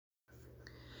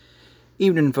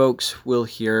Evening, folks. Will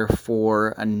here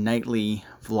for a nightly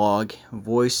vlog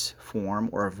voice form,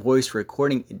 or a voice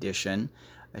recording edition,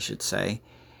 I should say.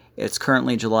 It's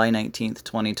currently July 19th,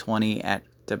 2020 at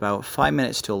about 5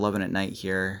 minutes to 11 at night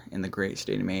here in the great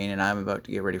state of Maine, and I'm about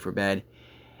to get ready for bed.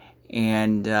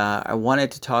 And I wanted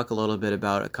to talk a little bit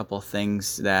about a couple of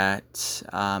things that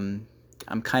I'm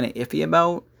kind of iffy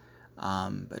about,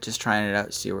 but just trying it out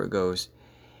to see where it goes.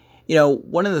 You know,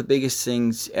 one of the biggest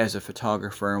things as a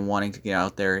photographer and wanting to get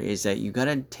out there is that you got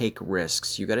to take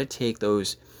risks. You got to take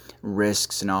those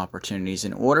risks and opportunities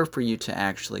in order for you to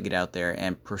actually get out there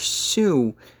and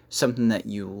pursue something that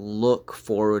you look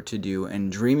forward to do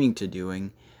and dreaming to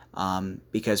doing.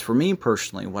 Because for me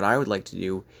personally, what I would like to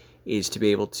do is to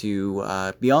be able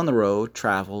to be on the road,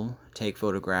 travel, take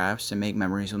photographs, and make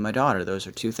memories with my daughter. Those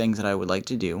are two things that I would like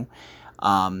to do.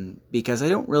 Because I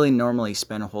don't really normally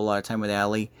spend a whole lot of time with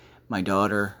Allie, my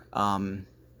daughter. I've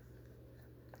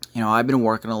been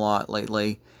working a lot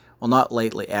lately. Well, not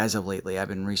lately, as of lately. I've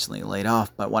been recently laid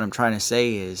off. But what I'm trying to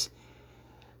say is,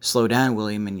 slow down,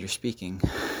 William, and you're speaking.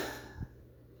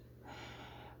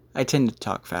 I tend to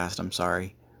talk fast, I'm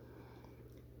sorry.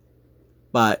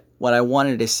 But what I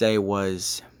wanted to say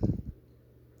was,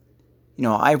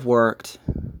 I've worked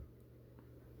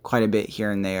quite a bit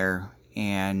here and there.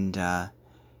 And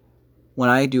when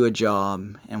I do a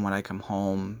job and when I come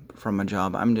home from a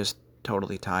job, I'm just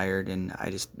totally tired and I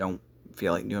just don't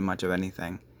feel like doing much of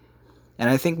anything. And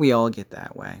I think we all get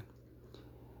that way.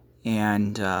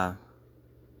 And in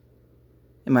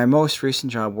my most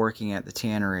recent job working at the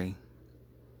tannery,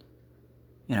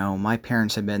 my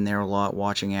parents have been there a lot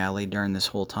watching Allie during this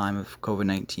whole time of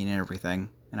COVID-19 and everything,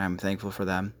 and I'm thankful for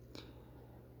them.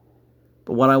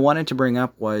 But what I wanted to bring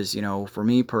up was, for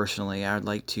me personally, I would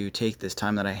like to take this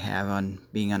time that I have on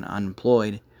being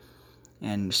unemployed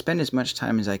and spend as much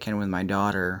time as I can with my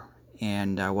daughter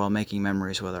and while making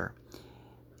memories with her.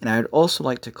 And I would also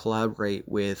like to collaborate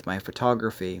with my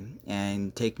photography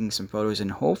and taking some photos and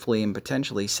hopefully and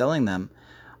potentially selling them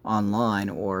online,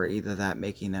 or either that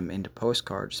making them into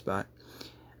postcards. But,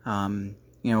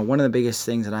 one of the biggest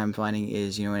things that I'm finding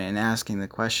is, and asking the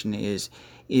question is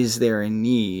there a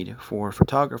need for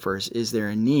photographers? Is there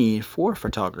a need for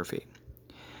photography?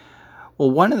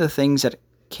 Well, one of the things that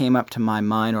came up to my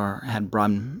mind or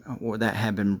that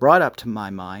had been brought up to my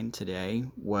mind today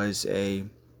was a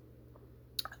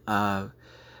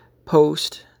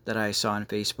post that I saw on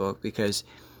Facebook, because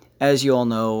as you all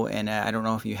know, and I don't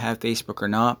know if you have Facebook or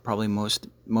not, probably most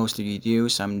of you do,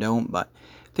 some don't, but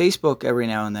Facebook every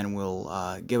now and then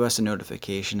will give us a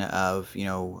notification of,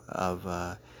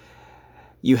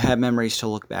 you have memories to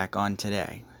look back on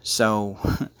today. So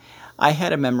I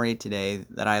had a memory today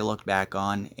that I looked back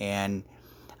on, and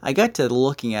I got to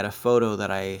looking at a photo that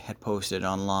I had posted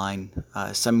online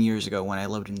some years ago when I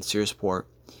lived in Searsport.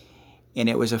 And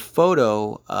it was a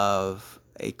photo of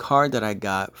a card that I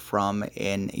got from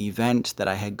an event that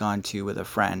I had gone to with a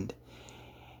friend.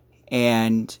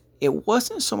 And it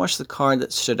wasn't so much the card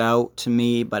that stood out to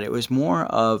me, but it was more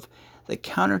of the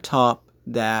countertop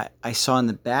that I saw in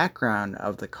the background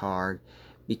of the card,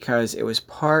 because it was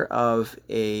part of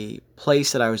a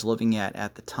place that I was living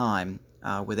at the time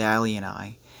with Allie and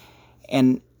I.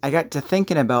 And I got to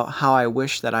thinking about how I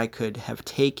wish that I could have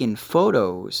taken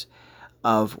photos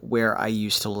of where I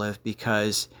used to live,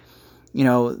 because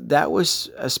that was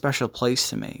a special place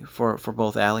to me for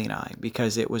both Allie and I,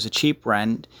 because it was a cheap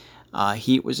rent.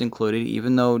 Heat was included,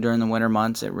 even though during the winter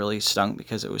months it really stunk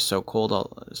because it was so cold.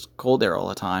 It was cold there all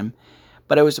the time.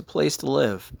 But it was a place to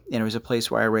live, and it was a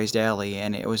place where I raised Allie,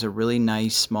 and it was a really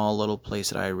nice, small little place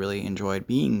that I really enjoyed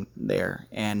being there.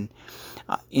 And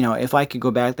if I could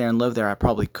go back there and live there, I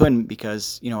probably couldn't,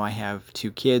 because I have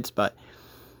two kids. But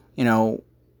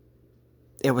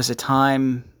it was a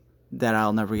time that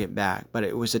I'll never get back, but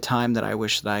it was a time that I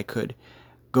wish that I could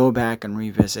go back and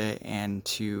revisit and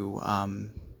to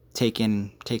take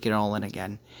it all in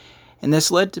again. And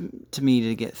this led to me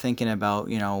to get thinking about,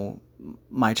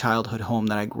 my childhood home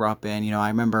that I grew up in. I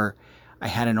remember I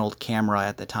had an old camera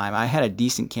at the time. I had a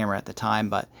decent camera at the time,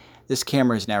 but this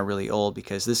camera is now really old,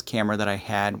 because this camera that I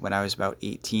had when I was about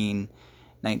 18,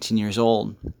 19 years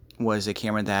old was a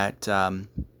camera that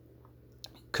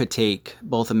could take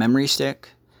both a memory stick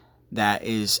that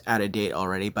is out of date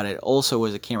already, but it also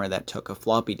was a camera that took a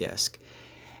floppy disk.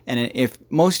 And if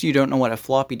most of you don't know what a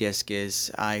floppy disk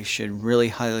is, I should really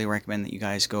highly recommend that you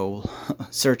guys go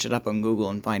search it up on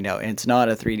Google and find out. And it's not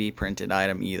a 3D printed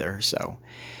item either.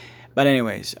 But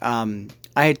anyways,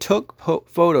 I took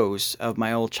photos of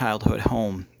my old childhood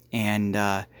home, and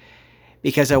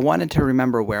because I wanted to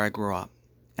remember where I grew up,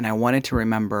 and I wanted to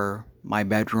remember my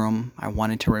bedroom. I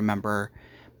wanted to remember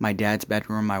my dad's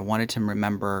bedroom. I wanted to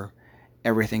remember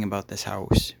everything about this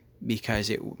house because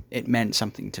it meant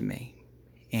something to me.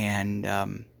 And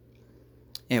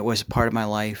it was a part of my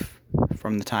life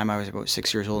from the time I was about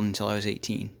 6 years old until I was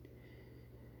 18.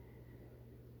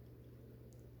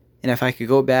 And if I could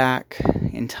go back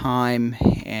in time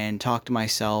and talk to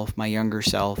myself, my younger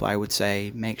self, I would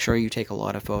say, make sure you take a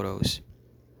lot of photos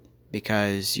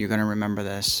because you're going to remember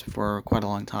this for quite a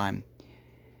long time.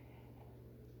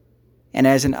 And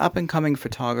as an up-and-coming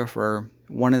photographer,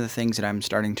 one of the things that I'm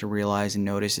starting to realize and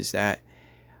notice is that,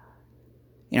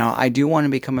 I do want to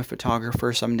become a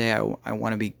photographer someday. I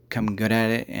want to become good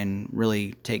at it and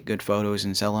really take good photos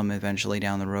and sell them eventually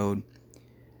down the road.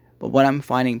 But what I'm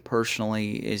finding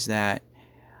personally is that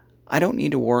I don't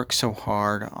need to work so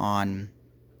hard on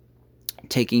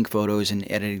taking photos and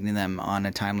editing them on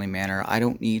a timely manner. I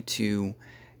don't need to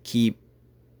keep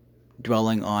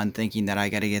dwelling on thinking that I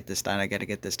got to get this done, I got to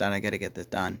get this done, I got to get this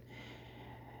done.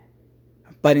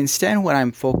 But instead, what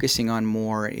I'm focusing on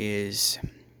more is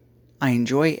I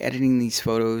enjoy editing these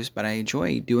photos, but I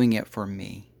enjoy doing it for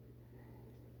me.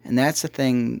 And that's the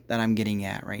thing that I'm getting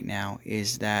at right now,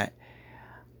 is that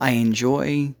I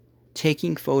enjoy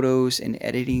taking photos and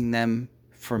editing them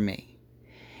for me.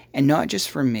 And not just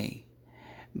for me,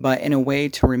 but in a way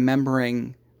to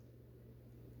remembering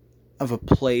of a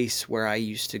place where I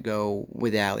used to go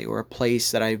with Allie, or a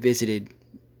place that I visited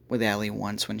with Allie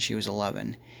once when she was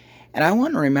 11. And I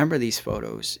want to remember these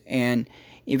photos. And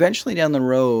eventually down the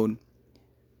road,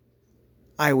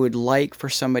 I would like for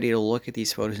somebody to look at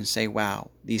these photos and say, wow,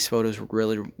 these photos were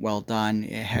really well done.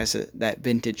 It has that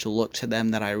vintage look to them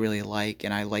that I really like,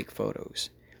 and I like photos.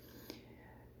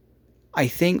 I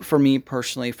think for me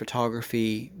personally,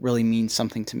 photography really means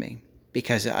something to me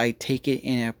because I take it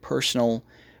in a personal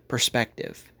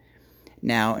perspective.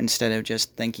 Now, instead of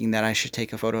just thinking that I should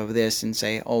take a photo of this and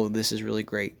say, oh, this is really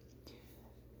great,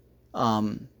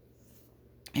 and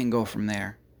go from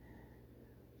there.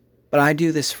 But I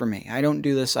do this for me. I don't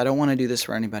want to do this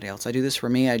for anybody else. I do this for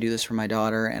me, I do this for my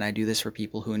daughter, and I do this for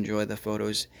people who enjoy the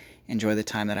photos, enjoy the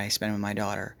time that I spend with my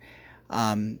daughter.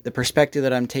 The perspective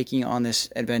that I'm taking on this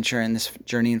adventure and this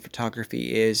journey in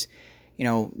photography is,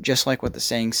 just like what the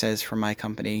saying says for my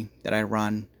company that I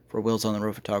run for Wheels on the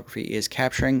Road Photography, is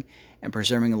capturing and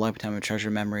preserving a lifetime of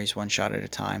treasure memories one shot at a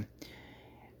time.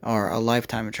 Or a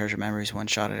lifetime of treasure memories one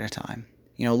shot at a time.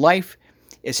 Life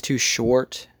is too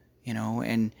short,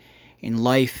 and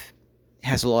life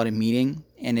has a lot of meaning.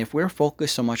 And if we're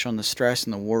focused so much on the stress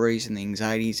and the worries and the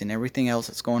anxieties and everything else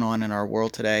that's going on in our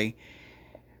world today,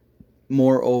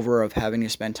 moreover of having to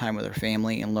spend time with our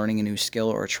family and learning a new skill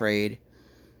or a trade,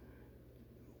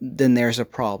 then there's a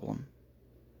problem.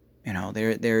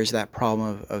 There's that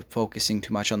problem of focusing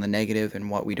too much on the negative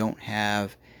and what we don't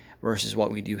have versus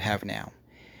what we do have now.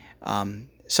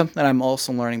 Something that I'm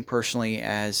also learning personally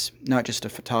as not just a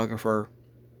photographer,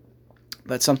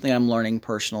 but something I'm learning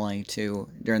personally too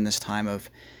during this time of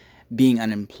being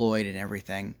unemployed and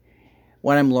everything.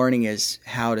 What I'm learning is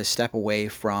how to step away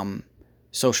from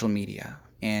social media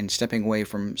and stepping away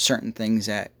from certain things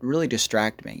that really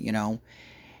distract me,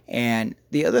 And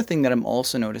the other thing that I'm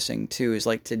also noticing too is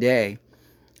like today,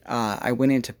 I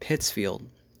went into Pittsfield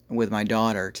with my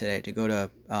daughter today to go to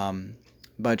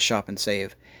Bud Shop and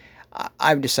Save.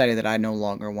 I've decided that I no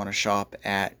longer want to shop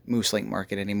at Moose Lake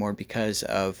Market anymore because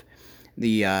of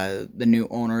the new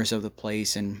owners of the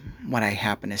place and what I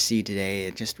happen to see today.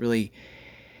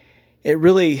 It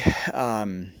really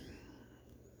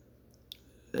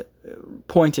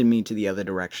pointed me to the other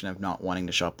direction of not wanting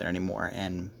to shop there anymore,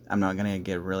 and I'm not going to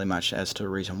get really much as to the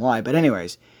reason why. But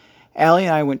anyways, Allie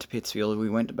and I went to Pittsfield. We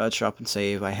went to Bud Shop and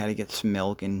Save. I had to get some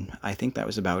milk, and I think that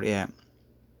was about it.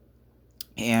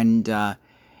 And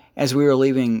as we were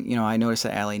leaving, I noticed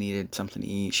that Allie needed something to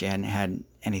eat. She hadn't had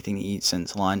anything to eat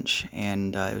since lunch,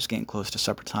 and it was getting close to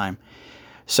supper time.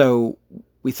 So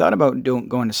we thought about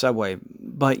going to Subway.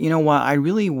 But you know what? I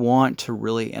really want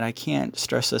to and I can't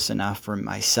stress this enough for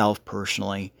myself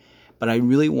personally, but I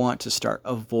really want to start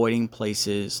avoiding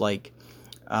places like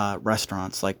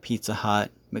restaurants like Pizza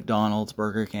Hut, McDonald's,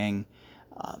 Burger King,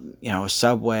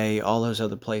 Subway, all those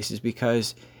other places,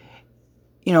 because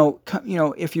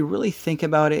if you really think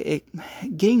about it,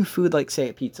 getting food like, say,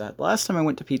 at Pizza Hut. The last time I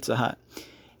went to Pizza Hut,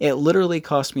 it literally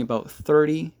cost me about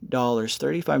 $30,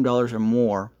 $35 or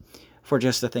more for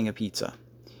just a thing of pizza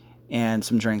and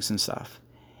some drinks and stuff,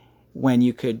 when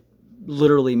you could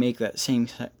literally make that same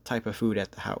type of food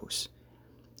at the house.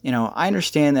 I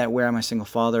understand that where I'm a single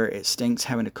father, it stinks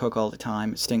having to cook all the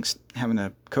time. It stinks having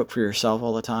to cook for yourself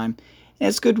all the time. And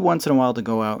it's good once in a while to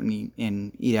go out and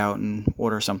eat out and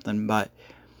order something. But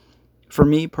for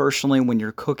me personally, when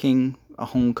you're cooking a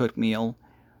home-cooked meal,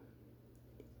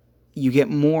 you get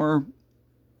more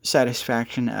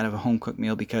satisfaction out of a home-cooked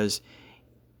meal because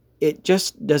it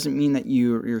just doesn't mean that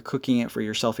you're cooking it for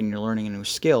yourself and you're learning a new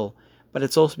skill, but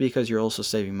it's also because you're also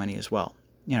saving money as well.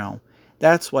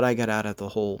 That's what I got out of the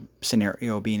whole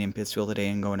scenario being in Pittsfield today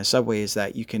and going to Subway, is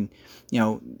that you can,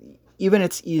 even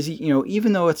it's easy,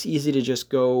 even though it's easy to just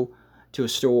go to a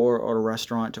store or a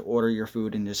restaurant to order your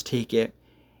food and just take it,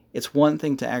 it's one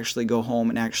thing to actually go home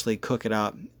and actually cook it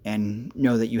up and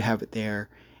know that you have it there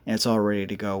and it's all ready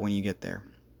to go when you get there.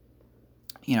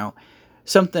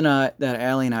 Something that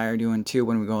Allie and I are doing too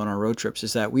when we go on our road trips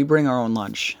is that we bring our own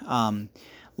lunch.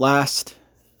 Last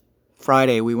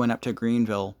Friday we went up to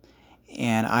Greenville,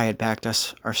 and I had packed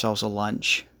ourselves a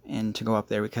lunch and to go up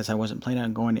there because I wasn't planning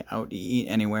on going out to eat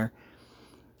anywhere.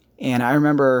 And I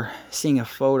remember seeing a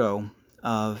photo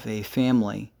of a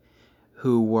family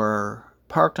who were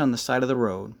parked on the side of the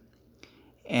road,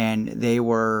 and they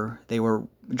were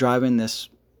driving this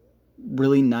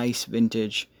really nice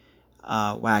vintage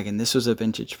wagon. This was a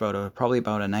vintage photo, probably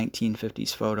about a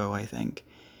 1950s photo, I think.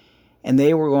 And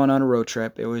they were going on a road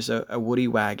trip. It was a Woody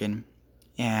wagon,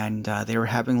 and they were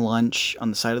having lunch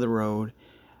on the side of the road.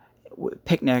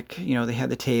 Picnic, they had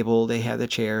the table, they had the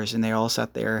chairs, and they all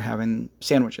sat there having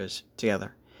sandwiches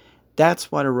together.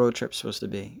 That's what a road trip's supposed to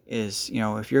be, is,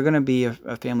 if you're going to be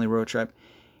a family road trip,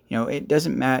 it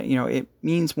doesn't matter, it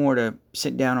means more to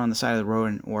sit down on the side of the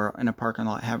road or in a parking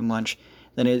lot having lunch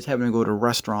than it is having to go to a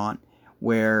restaurant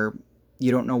where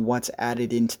you don't know what's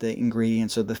added into the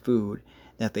ingredients of the food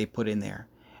that they put in there.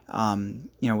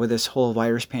 With this whole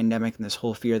virus pandemic and this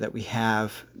whole fear that we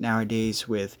have nowadays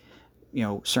with,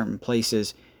 certain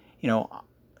places,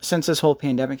 since this whole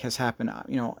pandemic has happened,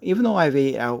 even though I've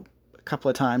ate out a couple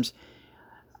of times,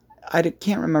 I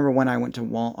can't remember when I went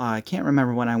to I can't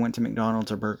remember when I went to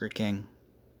McDonald's or Burger King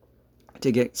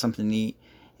to get something to eat,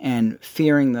 and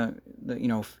fearing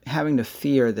having to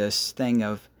fear this thing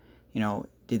of,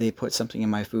 did they put something in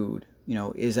my food?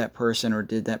 Is that person, or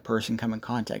did that person come in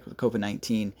contact with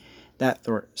COVID-19? That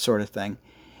sort of thing.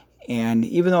 And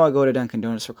even though I go to Dunkin'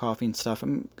 Donuts for coffee and stuff,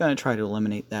 I'm going to try to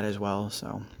eliminate that as well.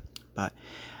 But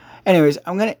anyways,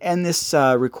 I'm going to end this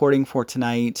recording for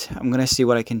tonight. I'm going to see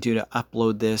what I can do to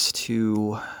upload this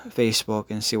to Facebook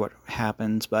and see what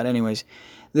happens. But anyways,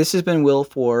 this has been Will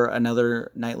for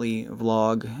another nightly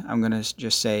vlog. I'm going to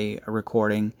just say a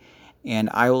recording, and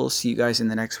I will see you guys in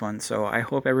the next one. So I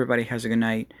hope everybody has a good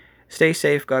night. Stay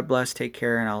safe, God bless, take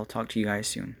care, and I'll talk to you guys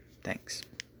soon. Thanks.